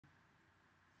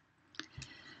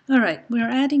All right, we're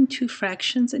adding two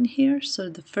fractions in here, so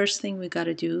the first thing we got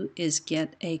to do is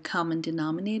get a common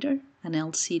denominator, an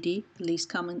LCD, least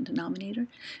common denominator.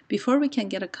 Before we can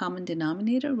get a common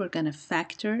denominator, we're going to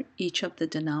factor each of the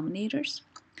denominators.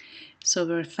 So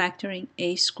we're factoring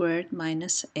a squared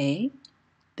minus a.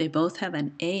 They both have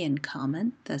an a in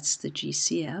common, that's the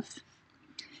GCF.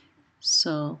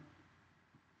 So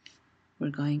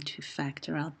we're going to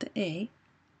factor out the a.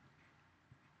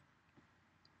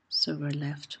 So we're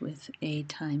left with a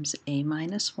times a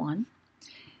minus 1.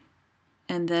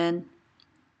 And then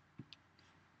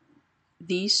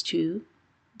these two,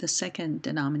 the second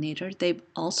denominator, they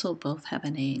also both have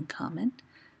an a in common.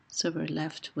 So we're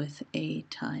left with a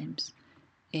times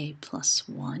a plus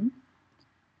 1.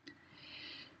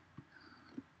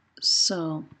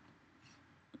 So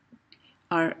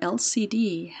our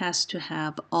LCD has to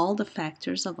have all the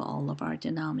factors of all of our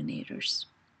denominators.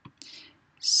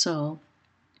 So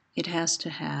it has to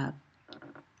have,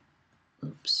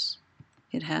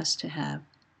 it has to have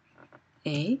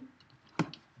a,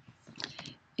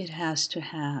 it has to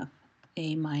have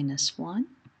a minus 1,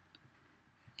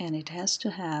 and it has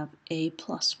to have a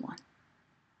plus 1.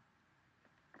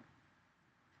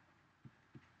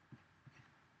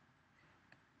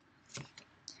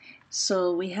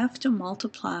 So we have to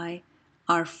multiply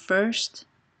our first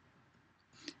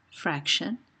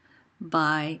fraction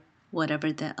by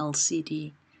whatever the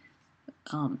LCD,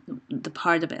 the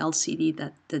part of LCD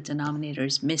that the denominator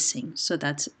is missing. So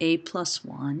that's a plus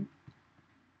 1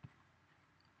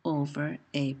 over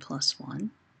a plus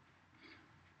 1.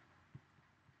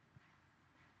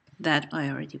 That I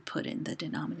already put in the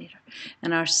denominator.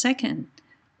 And our second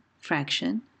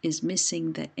fraction is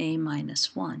missing the a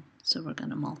minus 1. So we're going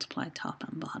to multiply top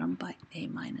and bottom by a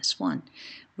minus 1.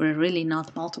 We're really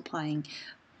not multiplying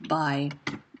by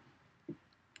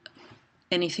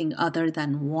anything other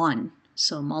than 1.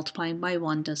 So multiplying by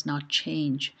 1 does not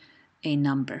change a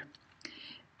number.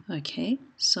 Okay,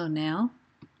 so now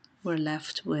we're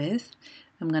left with,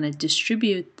 I'm going to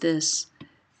distribute this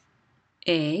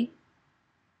a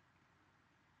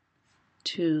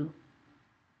to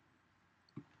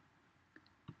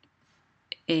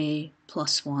a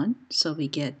plus 1. So we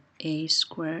get a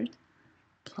squared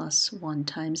plus 1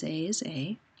 times a is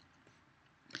a.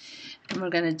 And we're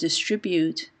going to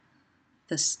distribute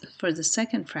this for the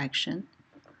second fraction.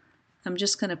 I'm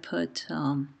just going to put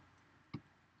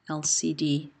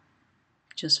LCD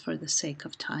just for the sake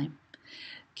of time.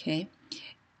 Okay,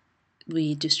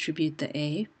 we distribute the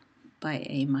a by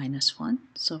a minus 1,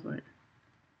 so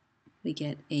we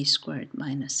get a squared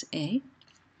minus a.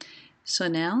 So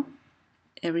now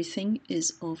everything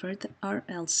is over our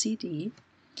LCD,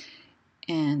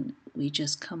 and we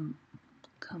just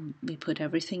we put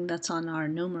everything that's on our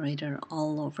numerator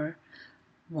all over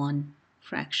one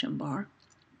fraction bar.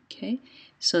 Okay,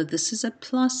 so this is a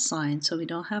plus sign, so we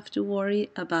don't have to worry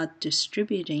about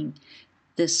distributing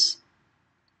this.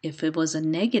 If it was a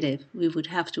negative, we would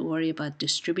have to worry about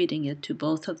distributing it to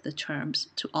both of the terms,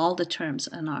 to all the terms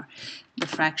in the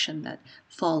fraction that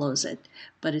follows it.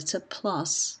 But it's a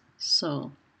plus,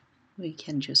 so we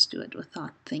can just do it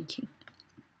without thinking.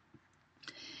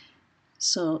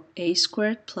 So a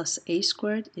squared plus a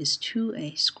squared is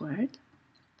 2a squared.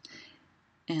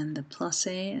 And the plus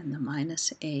a and the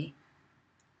minus a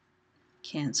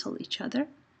cancel each other.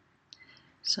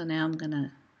 So now I'm going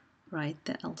to write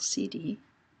the LCD.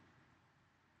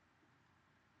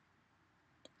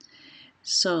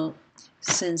 So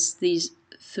since these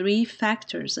three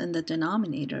factors in the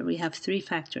denominator, we have three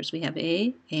factors. We have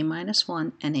a minus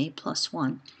 1, and a plus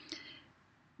 1.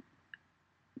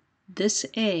 This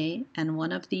a and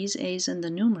one of these a's in the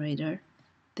numerator,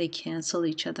 they cancel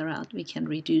each other out. We can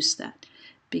reduce that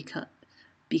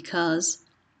because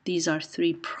these are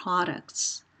three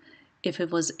products. If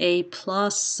it was a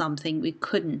plus something, we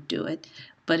couldn't do it,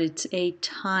 but it's a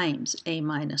times a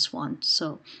minus 1,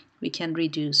 so we can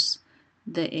reduce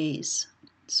the a's.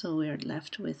 So we're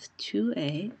left with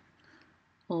 2a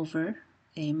over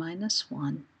a minus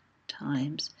 1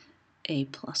 times a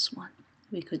plus 1.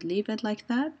 We could leave it like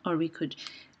that, or we could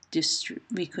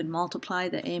multiply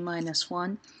the a minus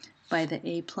 1 by the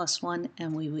a plus 1,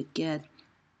 and we would get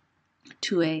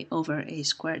 2a over a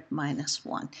squared minus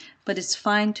 1. But it's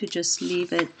fine to just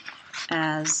leave it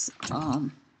as,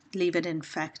 leave it in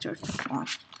factored form.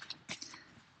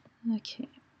 Okay,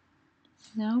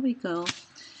 now we go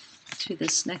to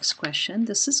this next question.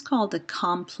 This is called a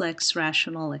complex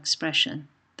rational expression.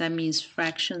 That means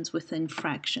fractions within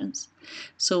fractions.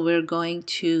 So we're going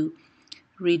to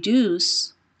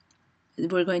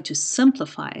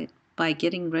simplify it by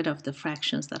getting rid of the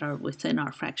fractions that are within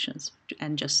our fractions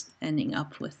and just ending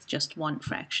up with just one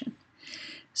fraction.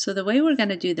 So the way we're going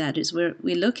to do that is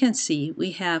we look and see we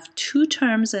have two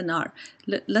terms in our,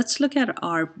 let's look at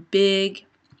our big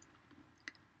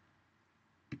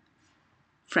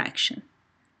fraction,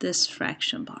 this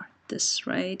fraction bar, this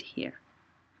right here,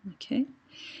 okay?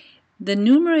 The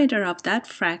numerator of that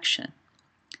fraction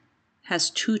has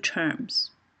two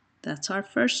terms. That's our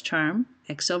first term,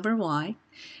 x over y,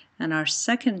 and our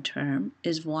second term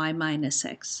is y minus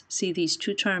x. See, these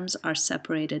two terms are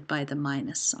separated by the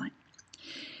minus sign.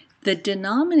 The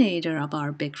denominator of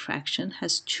our big fraction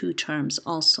has two terms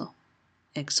also,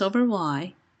 x over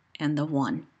y and the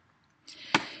 1.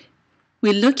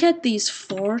 We look at these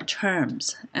four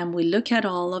terms and we look at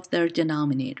all of their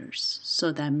denominators.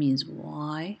 So that means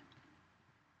y,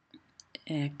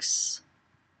 x,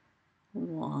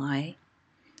 y,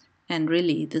 and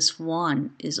really this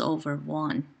 1 is over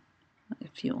 1,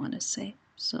 if you want to say.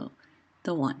 So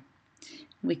the 1.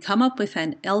 We come up with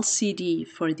an LCD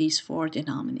for these four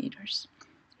denominators.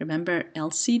 Remember,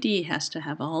 LCD has to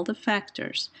have all the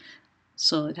factors.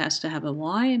 So it has to have a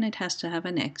y and it has to have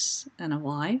an x and a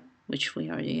y, which we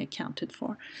already accounted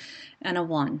for, and a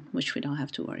 1, which we don't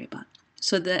have to worry about.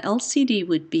 So the LCD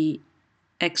would be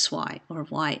xy or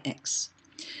yx.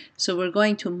 So we're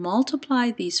going to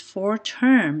multiply these four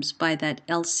terms by that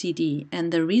LCD.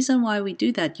 And the reason why we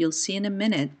do that, you'll see in a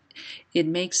minute, it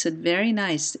makes it very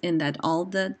nice in that all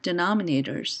the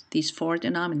denominators, these four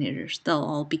denominators, they'll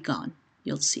all be gone.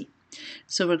 You'll see.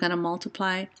 So we're going to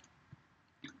multiply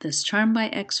this term by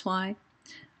xy,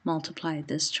 multiply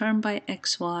this term by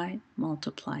xy,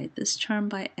 multiply this term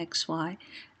by xy,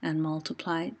 and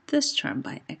multiply this term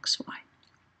by xy.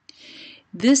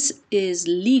 This is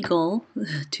legal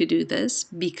to do this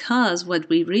because what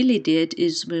we really did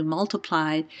is we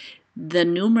multiplied the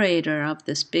numerator of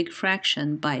this big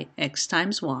fraction by x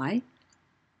times y,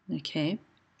 okay,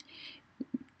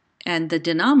 and the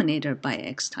denominator by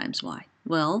x times y.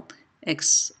 Well,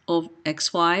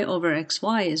 xy over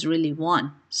xy is really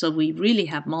 1, so we really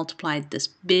have multiplied this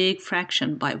big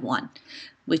fraction by 1,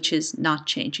 which is not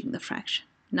changing the fraction.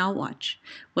 Now watch.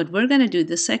 What we're going to do,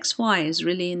 this xy is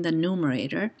really in the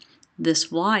numerator.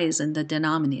 This y is in the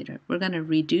denominator. We're going to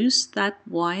reduce that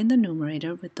y in the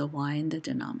numerator with the y in the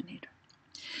denominator.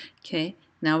 Okay,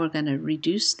 now we're going to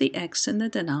reduce the x in the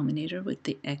denominator with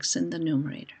the x in the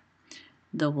numerator.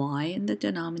 The y in the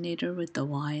denominator with the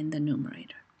y in the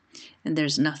numerator. And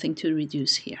there's nothing to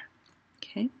reduce here.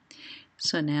 Okay,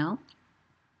 so now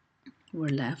we're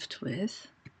left with,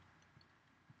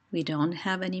 we don't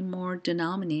have any more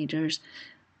denominators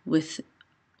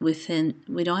within,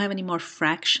 we don't have any more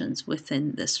fractions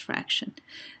within this fraction.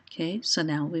 Okay, so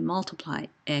now we multiply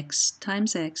x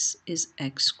times x is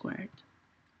x squared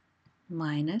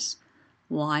minus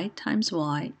y times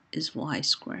y is y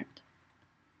squared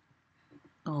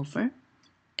over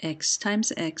x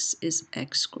times x is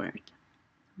x squared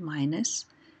minus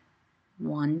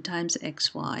 1 times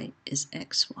xy is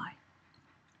xy.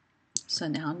 So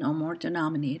now no more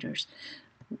denominators.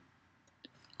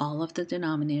 All of the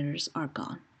denominators are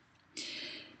gone.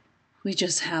 We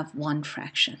just have one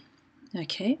fraction.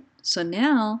 Okay, so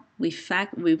now we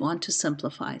want to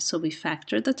simplify. So we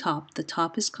factor the top. The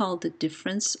top is called the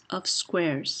difference of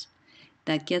squares.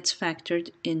 That gets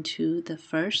factored into the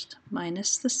first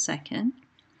minus the second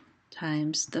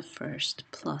times the first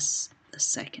plus the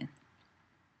second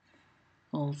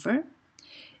over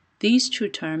these two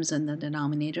terms in the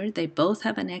denominator. They both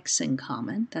have an x in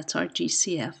common. That's our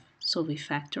GCF. So we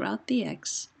factor out the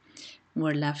x.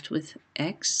 We're left with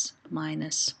x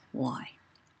minus y.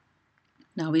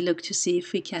 Now we look to see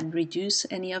if we can reduce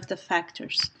any of the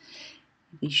factors.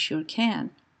 We sure can.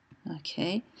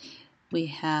 Okay, we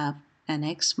have an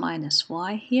x minus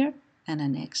y here and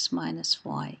an x minus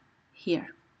y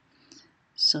here.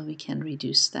 So we can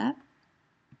reduce that.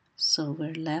 So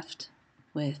we're left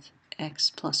with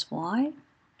x plus y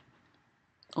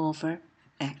over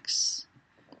x.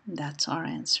 That's our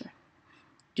answer.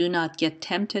 Do not get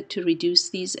tempted to reduce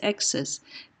these x's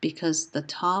because the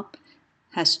top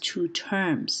has two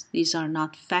terms. These are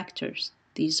not factors.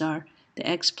 These are, the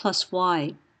x plus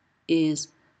y is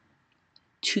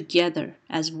together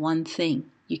as one thing.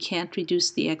 You can't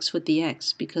reduce the x with the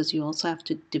x because you also have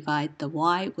to divide the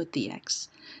y with the x.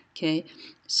 Okay,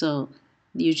 so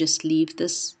you just leave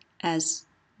this as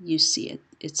you see it.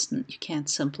 You can't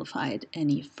simplify it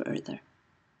any further.